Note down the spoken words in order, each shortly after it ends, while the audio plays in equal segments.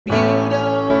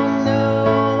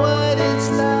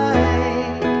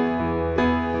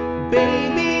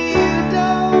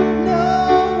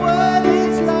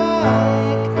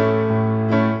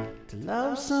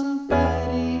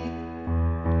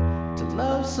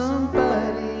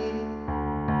somebody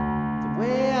the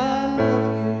way I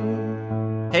love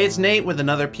you. Hey, it's Nate with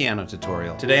another piano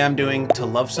tutorial. Today I'm doing To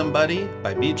Love Somebody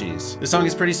by Bee Gees. This song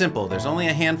is pretty simple. There's only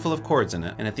a handful of chords in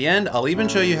it. And at the end, I'll even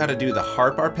show you how to do the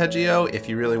harp arpeggio if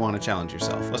you really want to challenge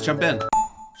yourself. Let's jump in.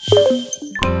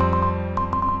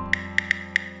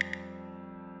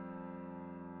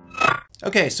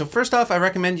 Okay, so first off, I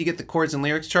recommend you get the chords and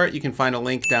lyrics chart. You can find a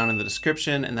link down in the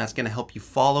description, and that's gonna help you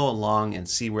follow along and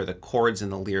see where the chords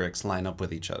and the lyrics line up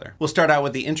with each other. We'll start out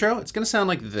with the intro. It's gonna sound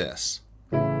like this.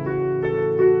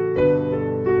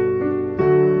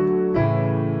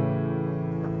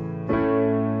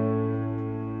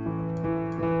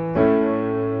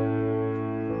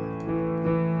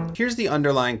 Here's the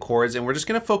underlying chords, and we're just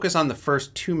gonna focus on the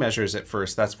first two measures at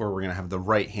first. That's where we're gonna have the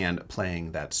right hand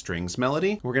playing that strings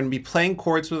melody. We're gonna be playing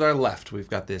chords with our left. We've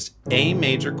got this A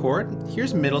major chord.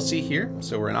 Here's middle C here.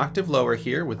 So we're an octave lower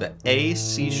here with the A,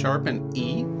 C sharp, and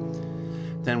E.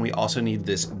 Then we also need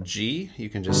this G. You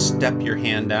can just step your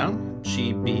hand down,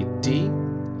 G, B, D.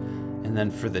 And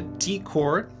then for the D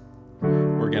chord,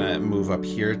 we're gonna move up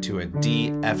here to a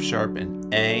D, F sharp,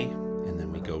 and A.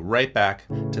 Go right back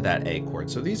to that A chord.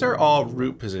 So these are all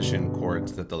root position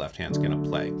chords that the left hand's gonna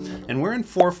play. And we're in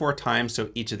 4/4 time, so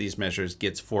each of these measures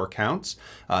gets 4 counts.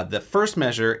 The first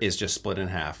measure is just split in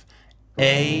half.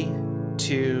 A,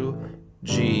 2,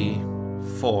 G,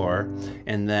 4.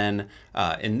 And then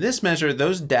in this measure,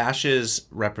 those dashes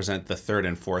represent the third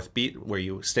and fourth beat where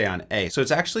you stay on A. So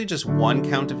it's actually just one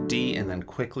count of D and then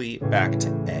quickly back to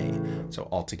A. So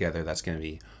altogether, that's gonna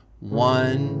be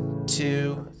 1,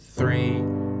 2, 3,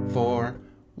 4,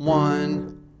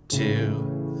 1,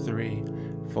 2, 3,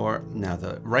 4. Now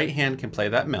the right hand can play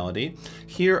that melody.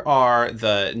 Here are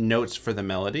the notes for the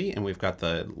melody, and we've got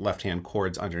the left hand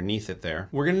chords underneath it there.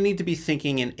 We're gonna need to be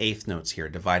thinking in eighth notes here,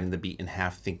 dividing the beat in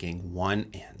half, thinking 1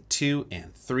 and 2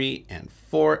 and 3 and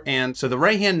 4 and. So the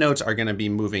right hand notes are gonna be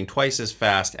moving twice as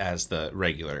fast as the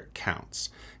regular counts.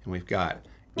 And we've got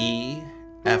E,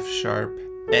 F sharp,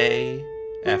 A,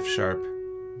 F sharp,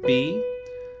 B.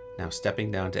 Now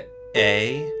stepping down to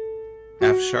A,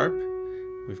 F sharp.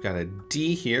 We've got a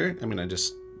D here. I'm gonna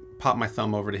just pop my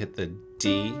thumb over to hit the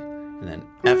D, and then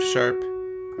F sharp,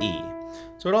 E.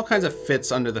 So it all kinds of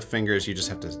fits under the fingers. You just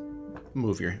have to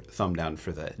move your thumb down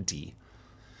for the D.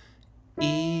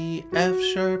 E, F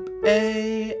sharp,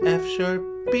 A, F sharp,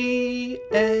 B,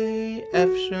 A,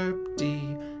 F sharp,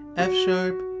 D, F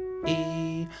sharp,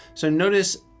 E. So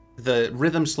notice the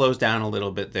rhythm slows down a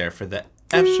little bit there for the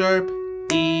F sharp,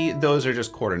 E. Those are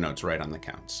just quarter notes right on the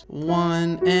counts.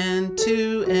 1 and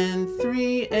 2 and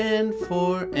 3 and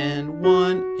 4 and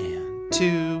 1 and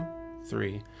 2,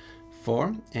 3,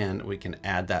 4. And we can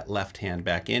add that left hand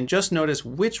back in. Just notice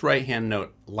which right hand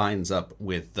note lines up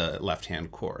with the left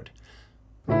hand chord.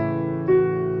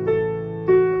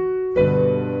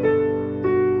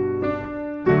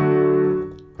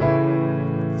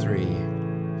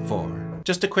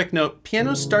 Just a quick note,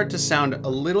 pianos start to sound a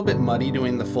little bit muddy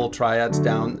doing the full triads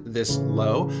down this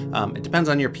low. It depends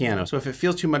on your piano. So if it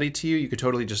feels too muddy to you, you could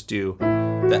totally just do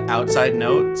the outside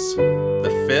notes,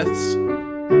 the fifths,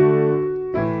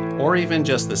 or even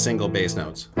just the single bass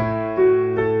notes.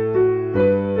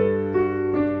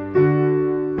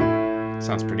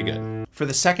 Sounds pretty good. For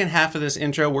the second half of this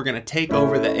intro, we're gonna take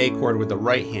over the A chord with the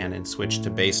right hand and switch to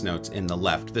bass notes in the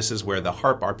left. This is where the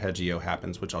harp arpeggio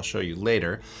happens, which I'll show you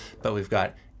later. But we've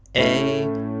got A,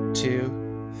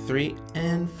 2, 3,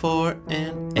 and 4,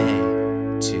 and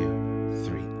A, 2,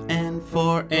 3, and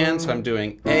 4, and. So I'm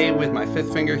doing A with my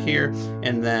fifth finger here,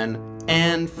 and then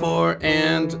and 4,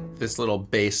 and this little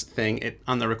bass thing.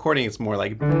 On the recording, it's more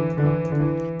like,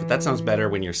 but that sounds better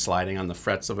when you're sliding on the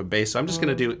frets of a bass. So I'm just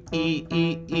gonna do E,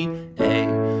 E, E,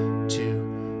 A,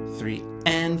 2, 3,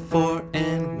 and 4,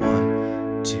 and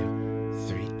 1, 2,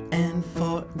 3, and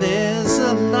 4. There's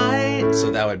a light.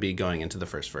 So that would be going into the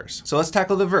first verse. So let's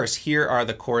tackle the verse. Here are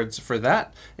the chords for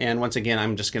that. And once again,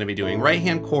 I'm just gonna be doing right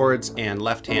hand chords and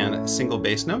left hand single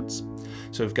bass notes.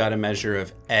 So we've got a measure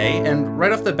of A, and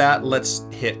right off the bat, let's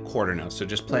hit quarter notes. So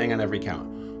just playing on every count.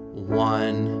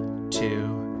 1,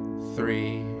 2,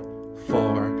 3,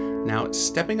 4. Now it's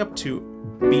stepping up to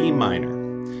B minor.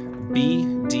 B,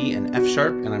 D, and F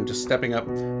sharp, and I'm just stepping up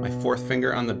my fourth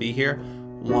finger on the B here.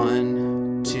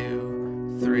 1,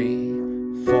 2,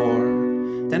 3, 4.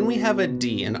 Then we have a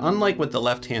D, and unlike what the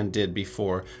left hand did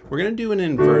before, we're gonna do an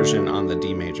inversion on the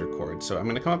D major chord. So I'm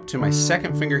gonna come up to my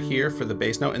second finger here for the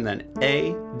bass note, and then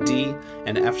A, D,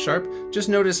 and F sharp. Just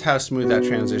notice how smooth that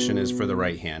transition is for the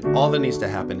right hand. All that needs to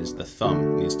happen is the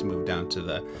thumb needs to move down to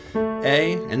the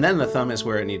A, and then the thumb is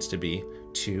where it needs to be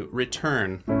to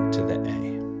return to the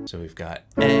A. So we've got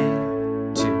A,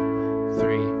 2,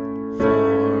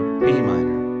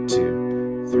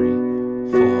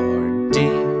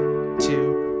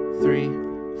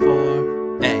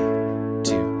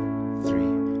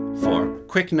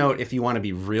 quick note, if you want to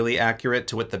be really accurate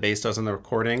to what the bass does on the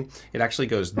recording, it actually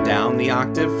goes down the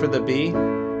octave for the B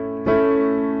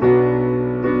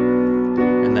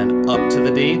and then up to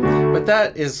the D. But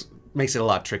that makes it a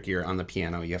lot trickier on the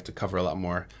piano. You have to cover a lot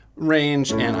more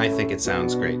range, and I think it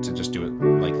sounds great to just do it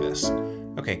like this.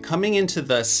 Okay, coming into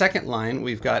the second line,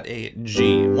 we've got a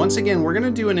G. Once again, we're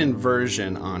gonna do an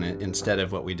inversion on it instead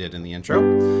of what we did in the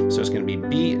intro. So it's gonna be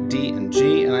B, D, and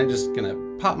G, and I'm just gonna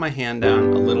pop my hand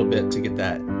down a little bit to get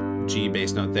that G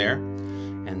bass note there,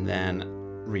 and then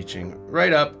reaching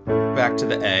right up back to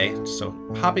the A. So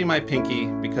hopping my pinky,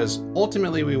 because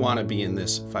ultimately we wanna be in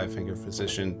this 5-finger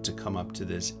position to come up to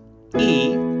this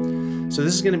E. So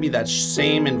this is gonna be that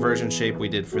same inversion shape we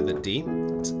did for the D.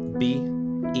 It's B,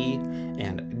 E,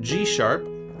 and G sharp,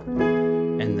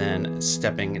 and then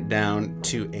stepping down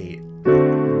to a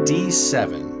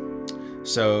D7.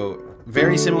 So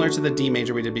very similar to the D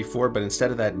major we did before, but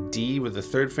instead of that D with the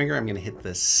 3rd finger, I'm gonna hit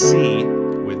the C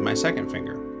with my 2nd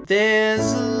finger.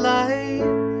 There's a light,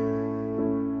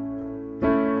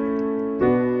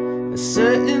 a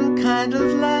certain kind of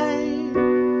light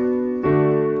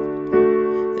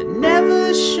that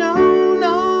never shone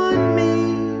on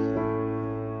me.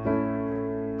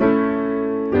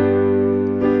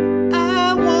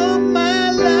 I want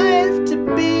my life to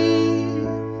be,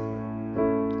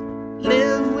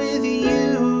 live with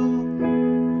you,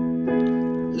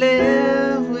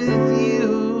 live with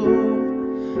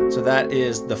you. So that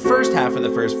is the first half of the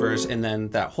first verse, and then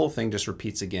that whole thing just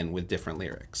repeats again with different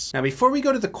lyrics. Now, before we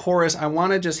go to the chorus, I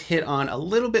want to just hit on a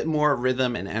little bit more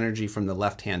rhythm and energy from the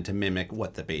left hand to mimic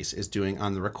what the bass is doing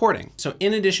on the recording. So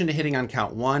in addition to hitting on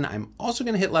count 1, I'm also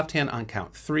going to hit left hand on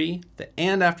count 3, the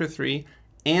and after 3,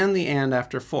 and the and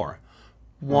after 4.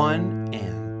 1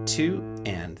 and 2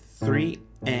 and 3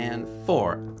 and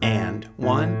 4, and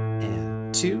 1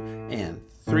 and 2 and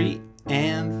 3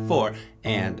 and 4,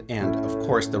 and of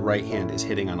course the right hand is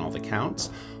hitting on all the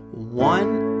counts.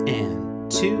 1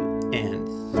 and 2 and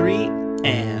 3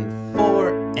 and 4,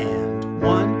 and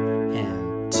 1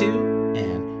 and 2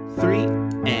 and 3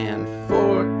 and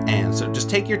 4, and so just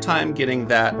take your time getting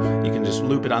that. You can just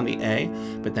loop it on the A,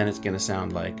 but then it's going to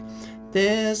sound like,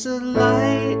 there's a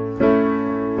light,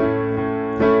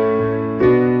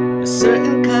 a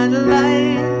certain kind of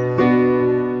light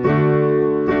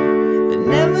that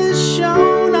never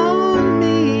shone on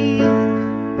me.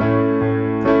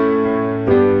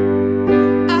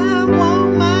 I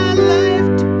want my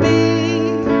life to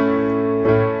be,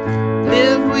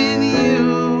 live with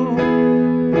you,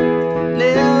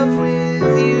 live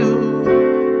with you.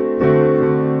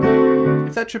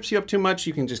 If that trips you up too much,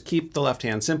 you can just keep the left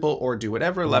hand simple or do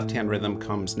whatever left hand rhythm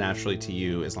comes naturally to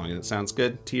you, as long as it sounds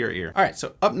good to your ear. All right,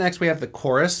 so up next we have the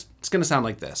chorus. It's gonna sound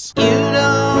like this. You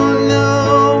don't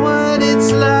know what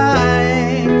it's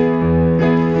like,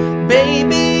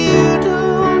 baby, you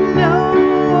don't know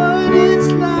what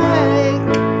it's like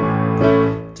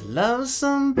to love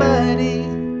somebody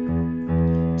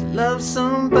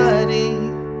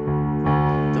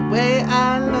the way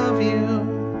I love you.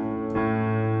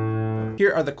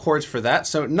 Here are the chords for that.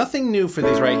 So nothing new for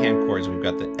these right hand chords. We've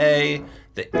got the A,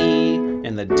 the E,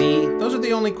 and the D. Those are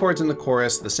the only chords in the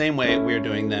chorus, the same way we're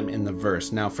doing them in the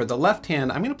verse. Now for the left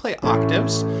hand, I'm gonna play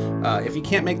octaves. If you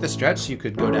can't make the stretch, you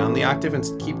could go down the octave and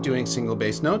keep doing single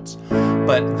bass notes.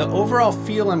 But the overall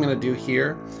feel I'm gonna do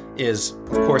here is,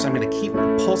 of course, I'm gonna keep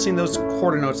pulsing those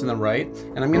quarter notes in the right,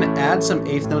 and I'm gonna add some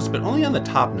eighth notes, but only on the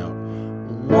top note.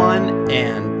 1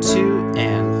 and 2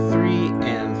 and 3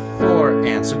 and 4,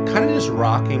 and so kind of just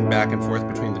rocking back and forth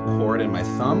between the chord and my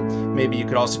thumb. Maybe you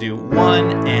could also do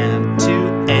 1 and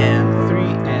 2 and 3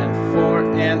 and 4,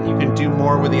 and you can do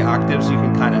more with the octaves. You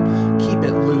can kind of keep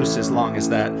it loose as long as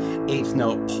that eighth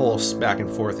note pulse back and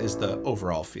forth is the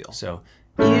overall feel. So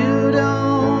you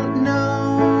don't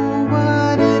know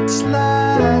what it's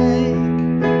like,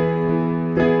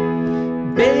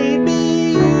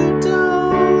 baby, you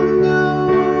don't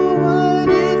know what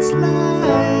it's like.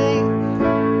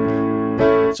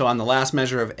 So on the last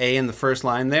measure of A in the first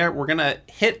line there, we're gonna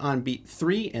hit on beat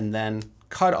 3 and then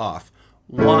cut off.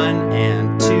 1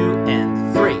 and 2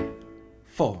 and 3,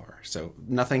 4. So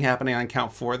nothing happening on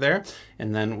count 4 there.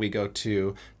 And then we go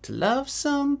to love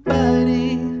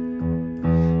somebody.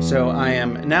 So I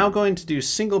am now going to do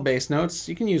single bass notes.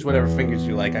 You can use whatever fingers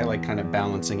you like. I like kind of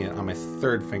balancing it on my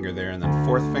 3rd finger there and then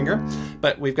 4th finger.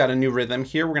 But we've got a new rhythm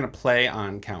here. We're gonna play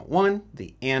on count 1,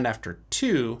 the and after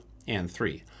 2 and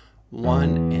 3.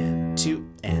 1 and 2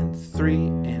 and 3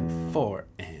 and 4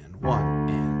 and 1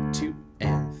 and 2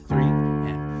 and 3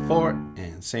 and 4,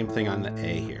 and same thing on the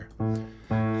A here.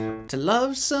 To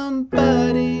love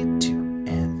somebody, 2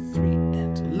 and 3,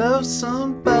 and to love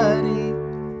somebody,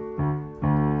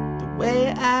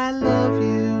 way I love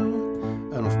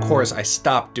you. And of course, I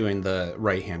stopped doing the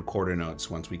right hand quarter notes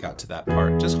once we got to that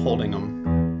part, just holding them.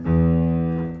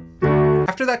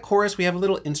 After that chorus, we have a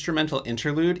little instrumental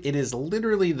interlude. It is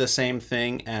literally the same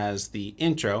thing as the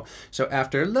intro. So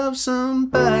after love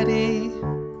somebody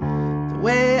the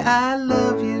way I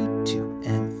love you, 2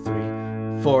 and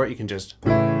 3, 4, you can just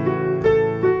 3,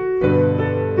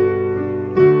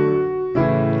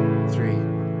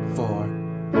 4,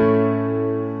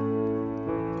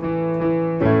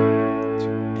 2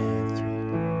 and 3.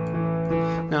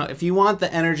 Now, if you want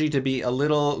the energy to be a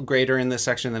little greater in this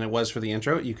section than it was for the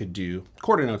intro, you could do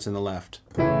quarter notes in the left.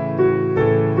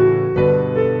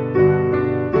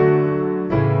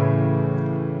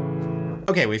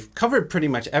 Okay, we've covered pretty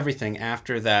much everything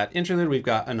after that interlude. We've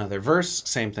got another verse,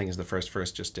 same thing as the first verse,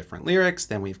 just different lyrics.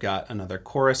 Then we've got another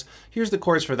chorus. Here's the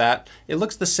chorus for that. It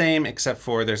looks the same except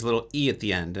for there's a little E at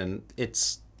the end, and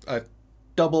it's a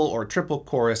double or triple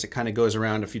chorus. It kind of goes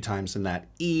around a few times, and that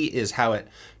E is how it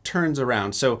turns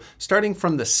around. So starting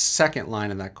from the second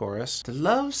line in that chorus, To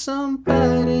love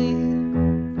somebody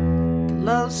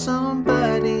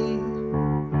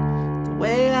the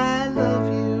way I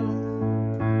love you.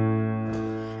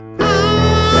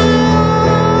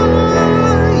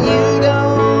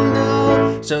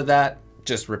 so that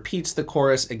just repeats the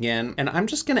chorus again. And I'm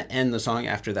just gonna end the song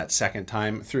after that second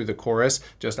time through the chorus,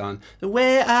 just on the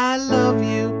way I love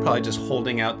you, probably just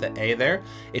holding out the A there.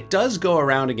 It does go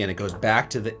around again. It goes back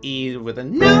to the E with a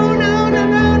no, no, no,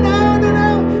 no, no,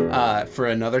 no, no, for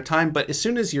another time. But as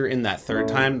soon as you're in that third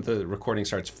time, the recording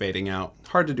starts fading out.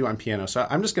 Hard to do on piano, so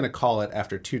I'm just gonna call it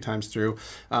after 2 times through.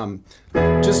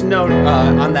 Just note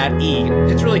on that E,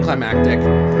 it's really climactic.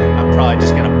 I'm probably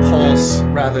just gonna pulse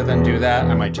rather than do that.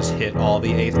 I might just hit all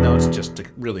the 8th notes just to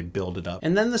really build it up.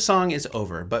 And then the song is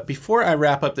over. But before I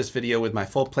wrap up this video with my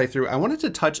full playthrough, I wanted to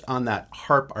touch on that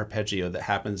harp arpeggio that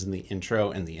happens in the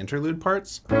intro and the interlude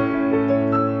parts.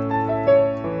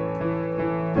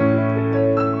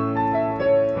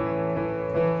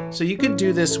 So you could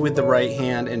do this with the right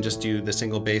hand and just do the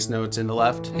single bass notes in the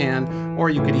left hand, or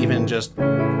you could even just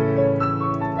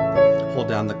hold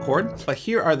down the chord. But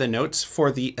here are the notes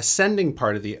for the ascending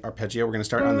part of the arpeggio. We're going to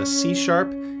start on the C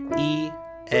sharp, E,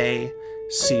 A,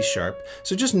 C sharp.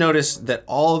 So just notice that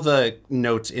all the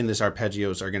notes in this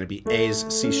arpeggios are going to be A's,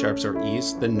 C sharps, or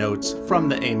E's, the notes from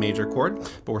the A major chord.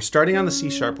 But we're starting on the C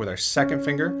sharp with our second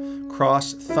finger,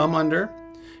 cross, thumb under,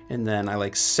 and then I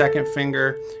like second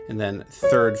finger, and then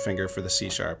third finger for the C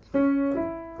sharp.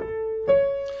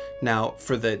 Now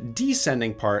for the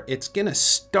descending part, it's gonna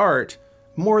start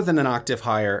more than an octave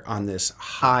higher on this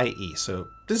high E. So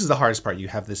this is the hardest part. You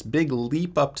have this big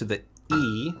leap up to the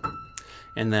E,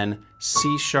 and then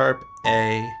C sharp,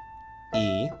 A,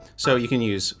 E. So you can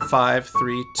use 5,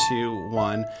 3, 2,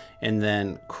 1, and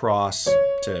then cross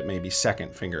to maybe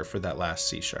second finger for that last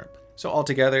C sharp. So all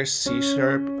together, C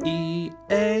sharp, E,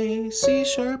 A, C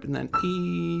sharp, and then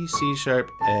E, C sharp,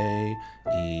 A,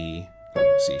 E,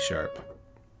 C sharp.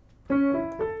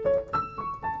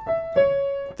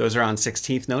 Those are on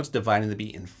 16th notes, dividing the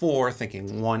beat in 4,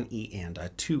 thinking 1 E and a,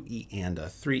 2 E and a,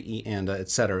 3 E and a,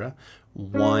 etc.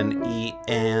 1 E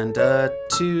and a,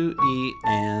 2 E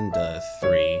and a,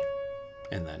 3.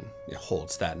 And then it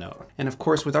holds that note. And of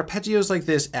course, with arpeggios like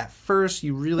this, at first,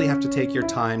 you really have to take your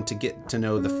time to get to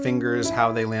know the fingers,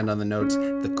 how they land on the notes,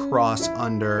 the cross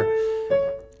under,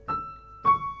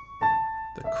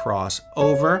 the cross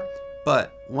over.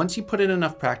 But once you put in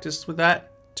enough practice with that,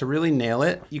 to really nail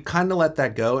it, you kind of let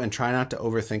that go and try not to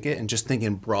overthink it and just think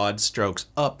in broad strokes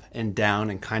up and down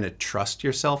and kind of trust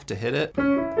yourself to hit it.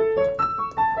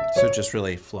 So just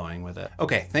really flowing with it.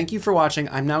 Okay, thank you for watching.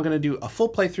 I'm now gonna do a full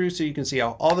playthrough so you can see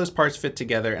how all those parts fit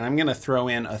together, and I'm gonna throw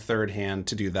in a third hand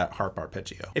to do that harp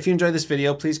arpeggio. If you enjoyed this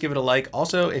video, please give it a like.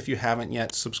 Also, if you haven't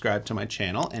yet, subscribe to my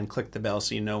channel and click the bell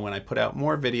so you know when I put out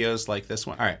more videos like this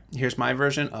one. All right, here's my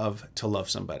version of To Love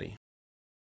Somebody.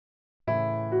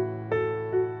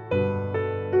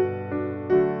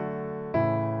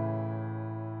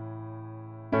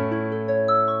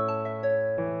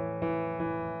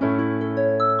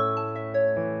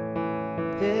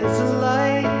 There's a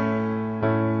light,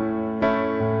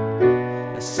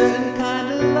 a certain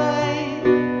kind of light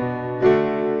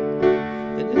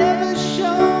that never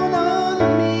shone on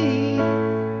me.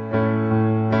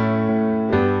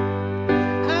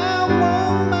 I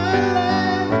want my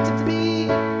life to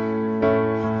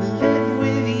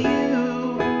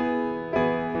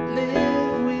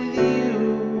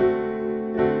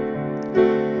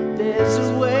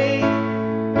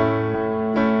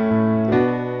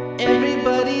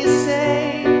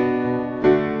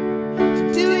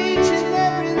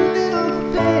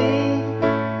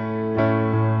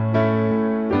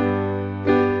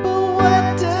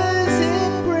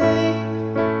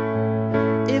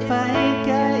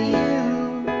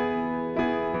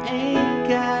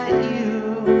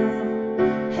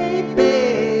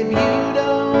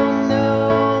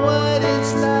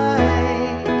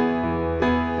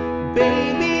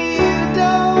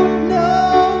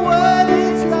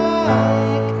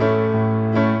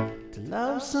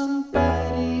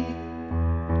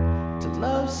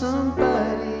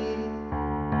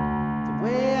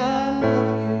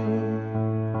love you.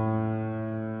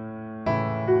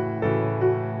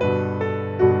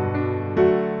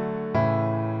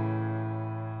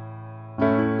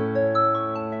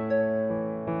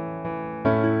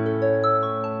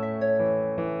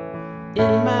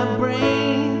 In my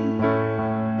brain,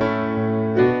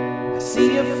 I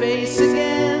see your face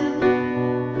again.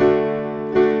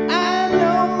 I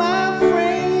know my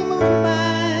frame of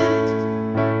mind.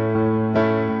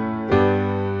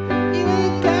 You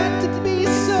ain't got to be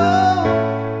so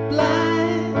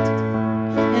blind,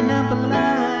 and I'm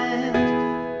blind,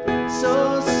 so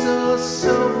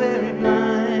very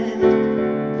blind.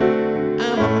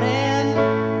 I'm a man,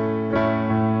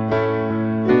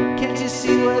 can't you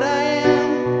see what I am?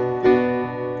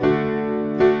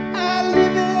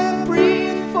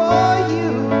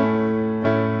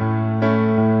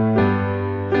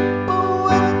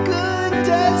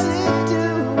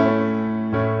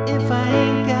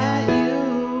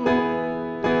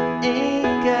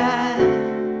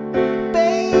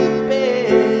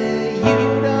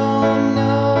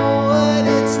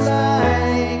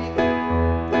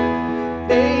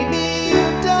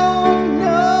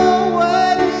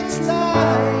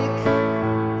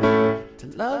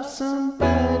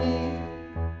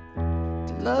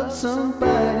 Love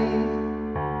somebody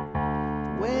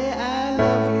the way I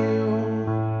love you.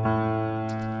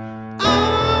 Oh,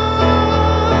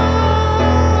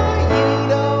 you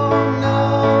don't know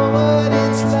what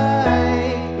it's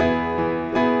like.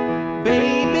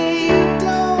 Baby, you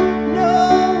don't know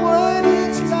what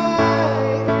it's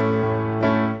like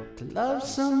to love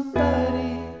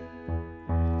somebody,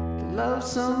 to love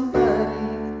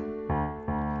somebody.